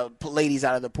ladies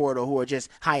out of the portal who are just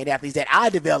high-end athletes that I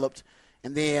developed,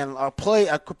 and then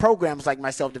programs like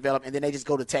myself develop, and then they just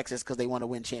go to Texas because they want to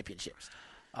win championships.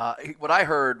 What I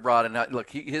heard, Rod, and look,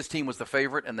 his team was the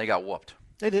favorite, and they got whooped.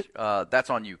 They did. That's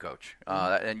on you, Coach,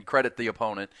 and credit the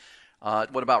opponent.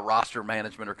 What about roster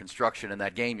management or construction in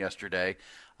that game yesterday?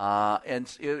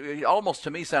 And it almost to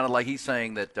me sounded like he's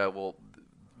saying that,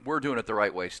 we're doing it the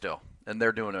right way still, and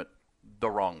they're doing it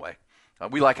the wrong way.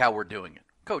 We like how we're doing it.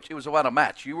 Coach, it was about a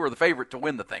match. You were the favorite to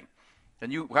win the thing.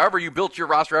 And however you built your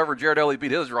roster, however Jared Elliott beat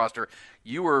his roster,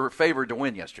 you were favored to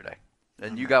win yesterday.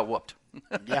 and you got whooped.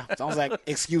 Yeah, sounds like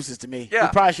excuses to me. Yeah.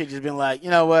 We probably should have just been like, you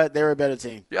know what, they were a better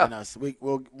team Yeah. than us.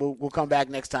 We'll come back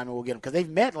next time and we'll get them because they've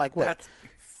met like what,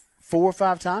 4 or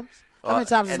 5 times? How many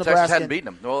times has and Nebraska? Texas hadn't beaten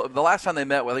them. Well, the last time they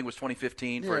met, I think, was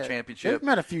 2015 for a championship. They've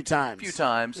met a few times.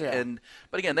 Yeah.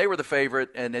 But again, they were the favorite.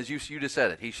 And as you just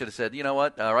said it, he should have said, you know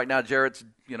what? Right now, Jarrett's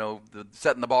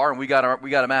setting the bar, and we got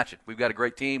to match it. We've got a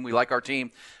great team. We like our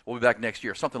team. We'll be back next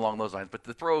year, something along those lines. But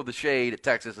to throw the shade at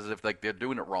Texas as if like they're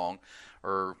doing it wrong,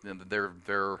 or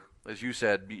they're as you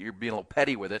said, you're being a little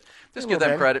petty with it. Just give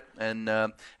them credit. And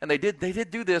they did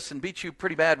do this and beat you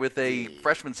pretty bad with a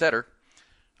freshman setter.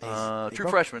 True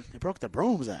freshman. They broke the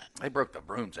brooms out. They broke the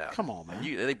brooms out. Come on, man.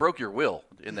 They broke your will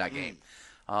in that game.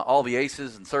 All the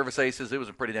aces and service aces. It was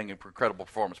a pretty dang incredible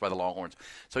performance by the Longhorns.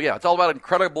 So, yeah, it's all about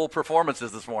incredible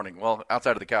performances this morning. Well,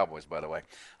 outside of the Cowboys, by the way.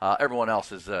 Everyone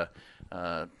else is,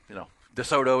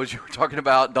 DeSoto, as you were talking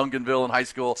about, Duncanville in high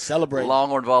school. Celebrating.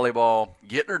 Longhorn volleyball,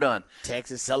 getting her done.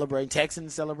 Texas celebrating.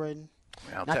 Texans celebrating.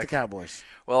 Well, Not the Cowboys.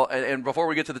 Well, and before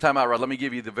we get to the timeout, Rod, let me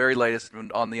give you the very latest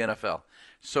on the NFL.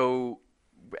 So,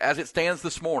 as it stands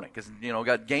this morning, because,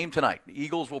 got game tonight. The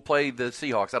Eagles will play the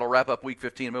Seahawks. That'll wrap up Week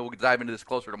 15. Maybe we'll dive into this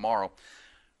closer tomorrow.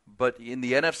 But in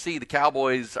the NFC, the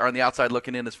Cowboys are on the outside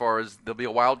looking in as far as there'll be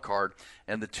a wild card.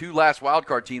 And the 2 last wild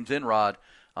card teams in, Rod,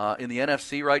 in the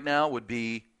NFC right now would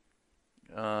be,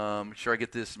 make sure I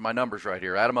get my numbers right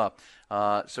here. Add them up.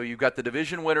 So you've got the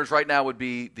division winners right now would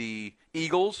be the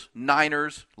Eagles,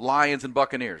 Niners, Lions, and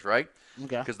Buccaneers, right?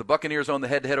 Okay. Because the Buccaneers own the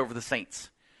head-to-head over the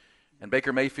Saints. And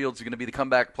Baker Mayfield's going to be the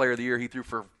comeback player of the year. He threw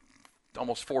for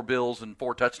almost 4 bills and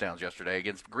 4 touchdowns yesterday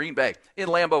against Green Bay in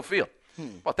Lambeau Field. How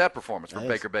about that performance from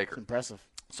Baker? That's impressive.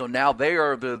 So now they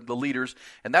are the leaders,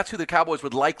 and that's who the Cowboys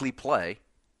would likely play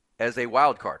as a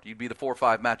wild card. You'd be the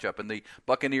 4-5 matchup, and the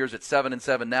Buccaneers at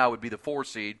 7-7 now would be the 4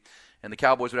 seed, and the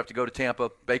Cowboys would have to go to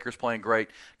Tampa. Baker's playing great.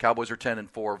 Cowboys are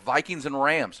 10-4. Vikings and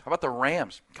Rams. How about the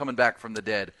Rams coming back from the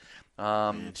dead?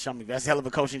 That's a hell of a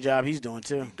coaching job he's doing,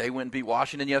 too. They went and beat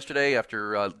Washington yesterday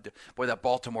after, that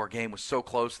Baltimore game was so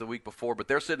close the week before. But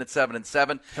they're sitting at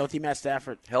 7-7. Healthy Matt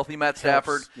Stafford.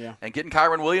 Yeah. And getting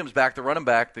Kyron Williams back, the running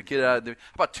back. The kid, how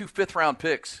about 2 fifth-round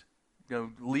picks,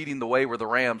 leading the way were the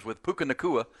Rams with Puka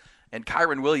Nacua and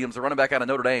Kyron Williams, the running back out of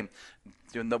Notre Dame.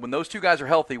 When those 2 guys are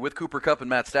healthy with Cooper Kupp and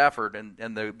Matt Stafford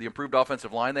and the improved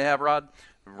offensive line they have, Rod,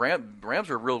 Rams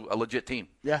are a legit team.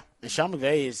 Yeah, and Sean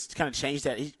McVay has kind of changed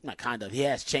that. He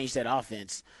has changed that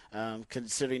offense.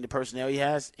 Considering the personnel he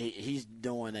has, he's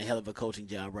doing a hell of a coaching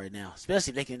job right now.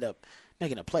 Especially if they can end up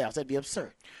making the playoffs, that'd be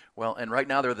absurd. Well, and right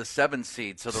now they're the 7th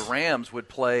seed, so the Rams would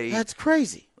play. That's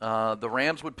crazy. The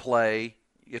Rams would play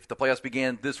if the playoffs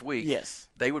began this week. Yes,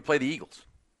 they would play the Eagles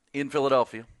in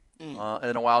Philadelphia in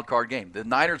a wild card game. The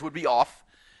Niners would be off.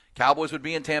 Cowboys would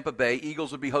be in Tampa Bay.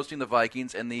 Eagles would be hosting the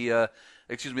Vikings and the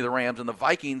Rams, and the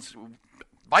Vikings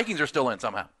are still in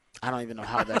somehow. I don't even know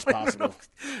how that's possible.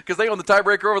 Because they own the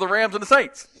tiebreaker over the Rams and the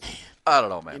Saints. I don't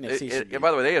know, man. And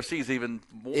by the way, the AFC is even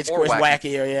more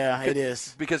wackier. Yeah, it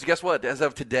is. Because guess what? As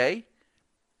of today,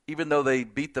 even though they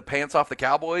beat the pants off the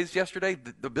Cowboys yesterday,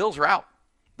 the Bills are out.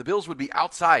 The Bills would be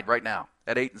outside right now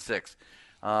at 8-6.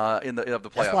 Of the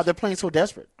playoffs. That's why they're playing so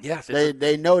desperate. Yes,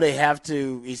 they know they have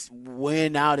to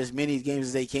win out as many games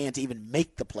as they can to even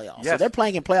make the playoffs. Yes. So they're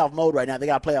playing in playoff mode right now. They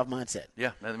got a playoff mindset.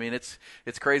 Yeah, I mean it's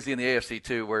crazy in the AFC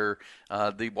too, where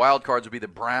the wild cards would be the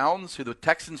Browns, who the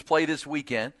Texans play this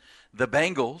weekend, the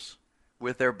Bengals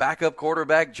with their backup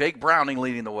quarterback Jake Browning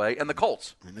leading the way, and the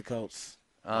Colts.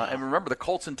 And remember, the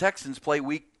Colts and Texans play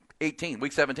week 17,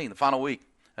 the final week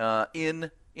in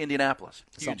Indianapolis.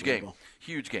 Huge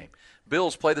game.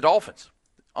 Bills play the Dolphins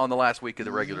on the last week of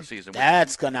the regular season.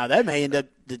 That may end up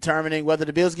determining whether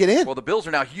the Bills get in. Well, the Bills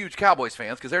are now huge Cowboys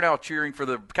fans because they're now cheering for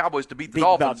the Cowboys to beat the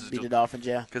Dolphins. Beat the Dolphins,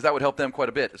 yeah. Because that would help them quite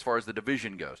a bit as far as the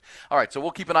division goes. All right, so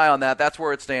we'll keep an eye on that. That's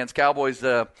where it stands. Cowboys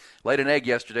laid an egg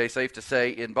yesterday, safe to say,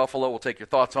 in Buffalo. We'll take your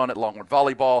thoughts on it, Longhorn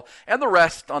volleyball, and the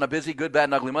rest on a busy Good, Bad,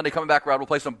 and Ugly Monday. Coming back, Rod, we'll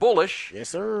play some Bullish. Yes,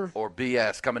 sir. Or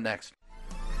BS coming next.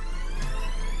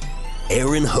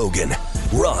 Aaron Hogan,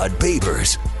 Rod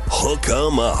Babers, Hook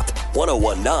 'em Up,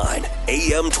 1019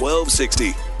 AM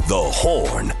 1260, The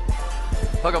Horn.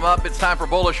 Hook 'em up. It's time for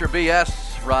Bullish or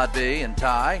BS. Rod B and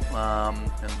Ty,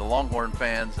 and the Longhorn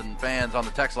fans on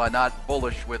the text line, not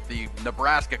bullish with the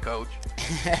Nebraska coach,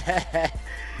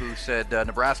 who said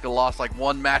Nebraska lost like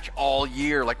one match all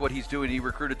year, like what he's doing. He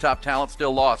recruited top talent,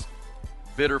 still lost.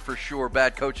 Bitter for sure,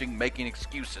 bad coaching, making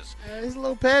excuses. He's a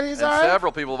little petty. And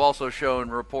several people have also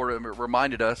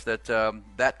reminded us that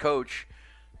that coach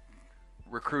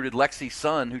recruited Lexi's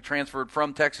son, who transferred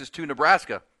from Texas to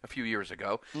Nebraska a few years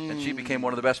ago, and she became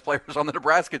one of the best players on the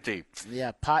Nebraska team.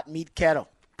 Yeah, pot, meat, kettle.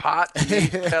 pot,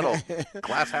 kettle,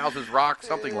 glass houses, rock,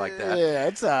 something like that. Yeah,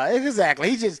 it's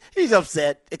exactly. He's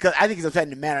upset because I think he's upset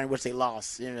in the manner in which they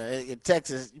lost.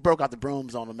 Texas broke out the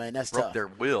brooms on them, man. That's broke tough. Their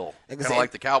will, kind of like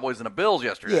the Cowboys and the Bills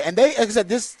yesterday. Yeah, and they, like I said,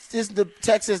 this the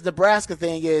Texas-Nebraska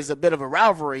thing is a bit of a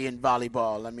rivalry in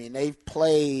volleyball. I mean, they've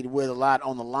played with a lot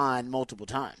on the line multiple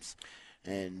times,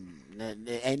 and there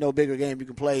ain't no bigger game you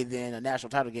can play than a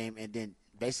national title game, and then.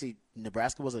 Basically,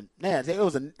 Nebraska was they ain't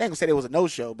gonna say it was a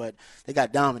no-show, but they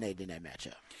got dominated in that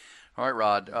matchup. All right,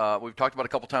 Rod. We've talked about it a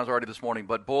couple times already this morning,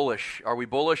 but bullish. Are we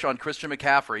bullish on Christian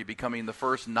McCaffrey becoming the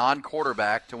first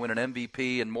non-quarterback to win an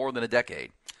MVP in more than a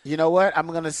decade? You know what? I'm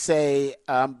going to say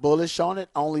I'm bullish on it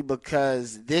only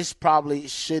because this probably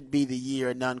should be the year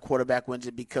a non-quarterback wins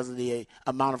it because of the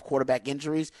amount of quarterback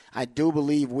injuries. I do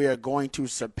believe we are going to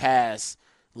surpass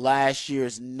last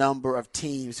year's number of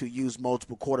teams who used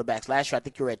multiple quarterbacks. Last year, I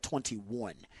think you were at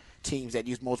 21 teams that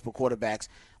used multiple quarterbacks.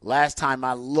 Last time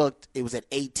I looked, it was at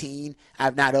 18.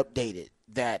 I've not updated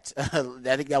that.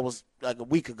 I think that was like a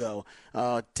week ago.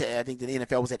 I think the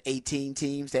NFL was at 18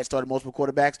 teams that started multiple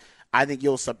quarterbacks. I think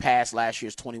you'll surpass last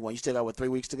year's 21. You still got, 3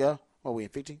 weeks to go? What are we in,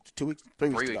 15? 2 weeks? 3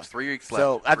 weeks to go. 3 weeks left.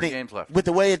 So I think games left. with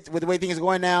the way things are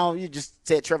going now, you just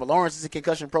said Trevor Lawrence is a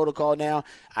concussion protocol now.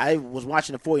 I was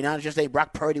watching the 49ers yesterday.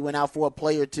 Brock Purdy went out for a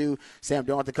play or two. Sam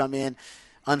Darnold to come in.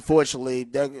 Unfortunately,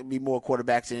 there will be more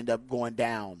quarterbacks that end up going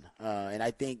down. And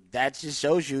I think that just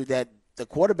shows you that the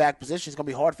quarterback position is going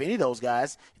to be hard for any of those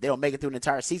guys if they don't make it through an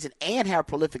entire season and have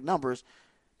prolific numbers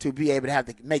to be able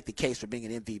to make the case for being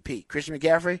an MVP. Christian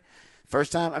McCaffrey,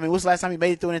 first time. I mean, when's the last time he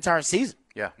made it through an entire season?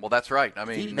 Yeah, well, that's right. I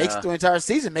mean, he makes it through an entire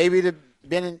season. Maybe he'd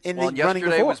been in the running before.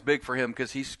 Yesterday was big for him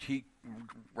because he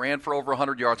ran for over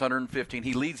 100 yards, 115.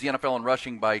 He leads the NFL in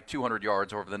rushing by 200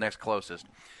 yards over the next closest.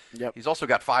 Yep. He's also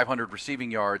got 500 receiving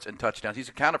yards and touchdowns. He's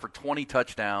accounted for 20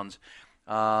 touchdowns.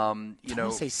 I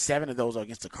say 7 of those are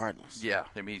against the Cardinals. Yeah,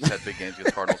 I mean, he's had big games against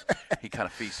the Cardinals. He kind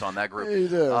of feasts on that group. He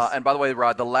does. And by the way,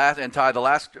 Rod, the last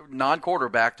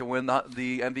non-quarterback to win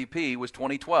the MVP was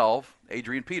 2012,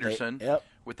 Adrian Peterson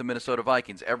with the Minnesota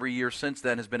Vikings. Every year since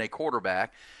then has been a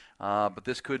quarterback, but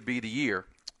this could be the year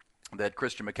that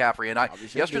Christian McCaffrey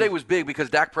yesterday was big because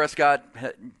Dak Prescott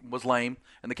was lame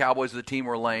and the Cowboys as a team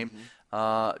were lame.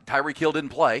 Tyreek Hill didn't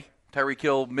play. Tyreek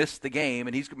Hill missed the game,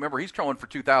 and he's throwing for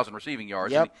 2,000 receiving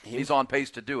yards. Yep. He's on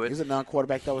pace to do it. He's a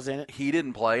non-quarterback that was in it. He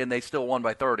didn't play, and they still won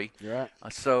by 30. You're right.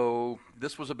 So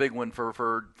this was a big win for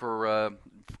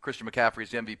Christian McCaffrey as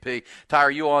the MVP. Ty,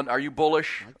 are you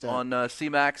bullish on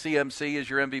CMC as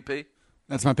your MVP?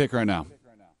 That's my pick right now.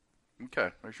 Okay,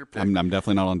 there's your pick. I'm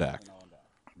definitely not on Dak.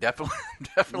 Definitely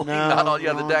not on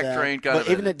the Dak train. But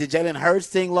even the Jalen Hurts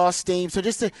thing lost steam. So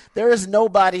there is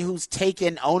nobody who's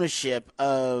taken ownership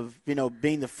of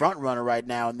being the front runner right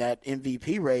now in that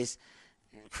MVP race.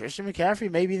 Christian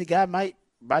McCaffrey may be the guy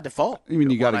by default. I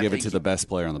mean, you got to give it to the best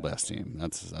player on the best team.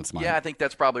 That's my. Yeah, I think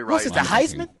that's probably right. Was it the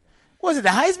Heisman? Was it the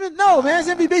Heisman? No, man, it's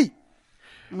MVP.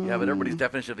 Yeah, but everybody's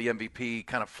definition of the MVP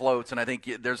kind of floats, and I think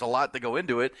there's a lot to go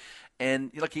into it.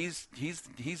 And look, he's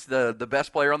the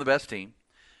best player on the best team.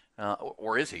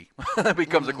 Or is he? That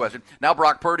becomes a question. Now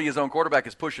Brock Purdy, his own quarterback,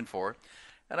 is pushing for it.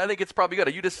 And I think it's probably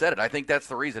good. You just said it. I think that's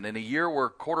the reason. In a year where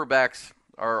quarterbacks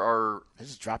are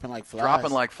just dropping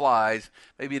like flies,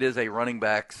 maybe it is a running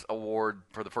backs award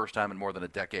for the first time in more than a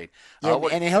decade. Yeah,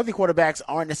 and healthy quarterbacks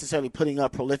aren't necessarily putting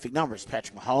up prolific numbers.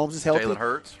 Patrick Mahomes is healthy.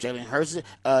 Jalen Hurts.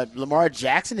 Lamar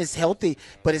Jackson is healthy,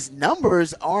 but his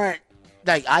numbers aren't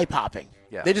like eye-popping.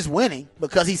 Yeah. They're just winning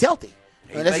because he's healthy.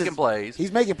 He's making plays. He's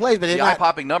making plays, but the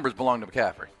eye-popping numbers belong to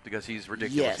McCaffrey because he's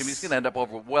ridiculous. Yes. I mean, he's going to end up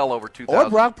well over 2,000. Or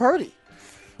Brock Purdy.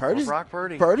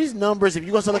 Purdy's numbers, if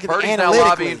you go to look at Purdy's analytically. now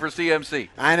lobbying for CMC.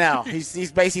 I know.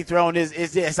 He's basically throwing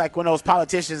it's like when those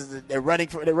politicians, they're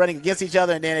running against each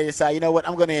other, and then they decide, you know what,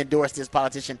 I'm going to endorse this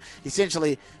politician.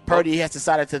 Essentially, Purdy has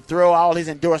decided to throw all his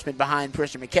endorsement behind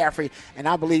Christian McCaffrey, and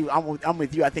I believe, I'm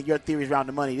with you. I think your theory is around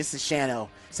the money. This is Shano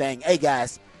saying, hey,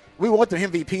 guys, we want the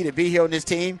MVP to be here on this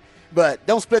team. But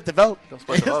don't split the vote. Don't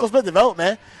split the vote,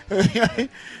 man.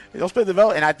 Don't split the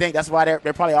vote. And I think that's why they're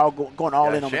probably all going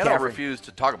all in on McCaffrey. Shannon refused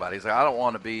to talk about it. He's like, I don't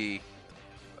want to be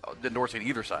endorsing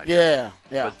either side. Yeah.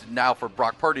 But now for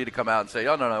Brock Purdy to come out and say,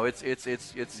 oh, no, it's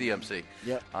CMC.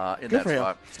 Yep. In Good that for him.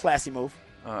 spot. It's a classy move.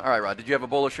 All right, Rod. Did you have a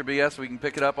bullish or BS so we can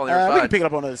pick it up on the other side? We can pick it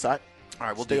up on the other side. All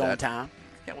right, we'll Stay do that. on time.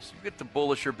 Yeah, we'll get to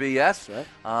bullish or BS.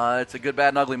 Right. It's a good, bad,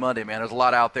 and ugly Monday, man. There's a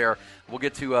lot out there. We'll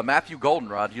get to Matthew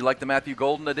Goldenrod. Do you like the Matthew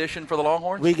Golden edition for the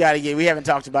Longhorns? We haven't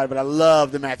talked about it, but I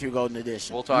love the Matthew Golden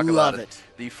edition. We'll talk about it.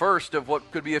 The first of what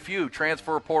could be a few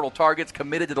transfer portal targets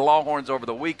committed to the Longhorns over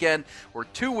the weekend. We're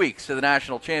 2 weeks to the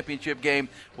national championship game.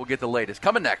 We'll get the latest.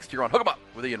 Coming next, you're on Hook 'em Up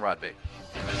with Ian Rodby.